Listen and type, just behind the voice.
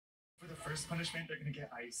first punishment, they're gonna get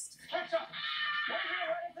iced. Ketchup! Where's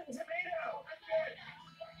your lettuce and tomato? That's good.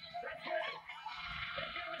 That's good.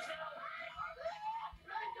 Thank you, Michelle.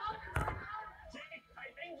 Jake, I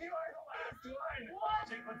think you are the last one. What?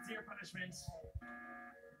 Jake, let's see your punishment.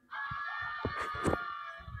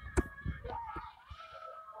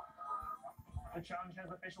 The challenge has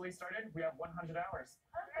officially started. We have 100 hours.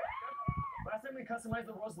 Last time we customized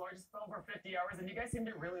the world's largest phone for 50 hours, and you guys seem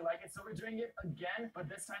to really like it, so we're doing it again, but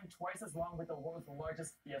this time twice as long with the world's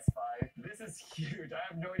largest PS5. This is huge. I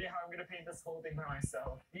have no idea how I'm gonna paint this whole thing by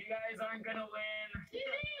myself. You guys aren't gonna win. You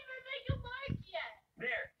didn't even make a mark yet.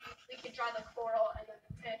 There. We could draw the coral and then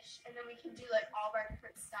the fish, and then we can do like all of our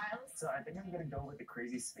different styles. So I think I'm gonna go with the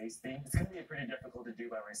crazy space theme. It's gonna be pretty difficult to do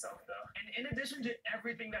by myself though. And in addition to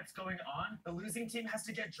everything that's going on, the losing team has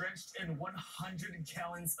to get drenched in 100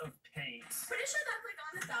 gallons of paint. Pretty sure that's like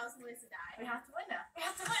on 1,000 Ways to Die. We have to win now. We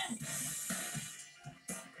have to win.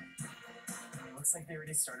 It looks like they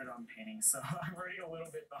already started on painting, so I'm already a little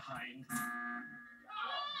bit behind.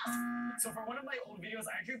 So for one of my old videos,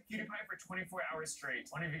 I drew PewDiePie for 24 hours straight.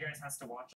 One of you guys has to watch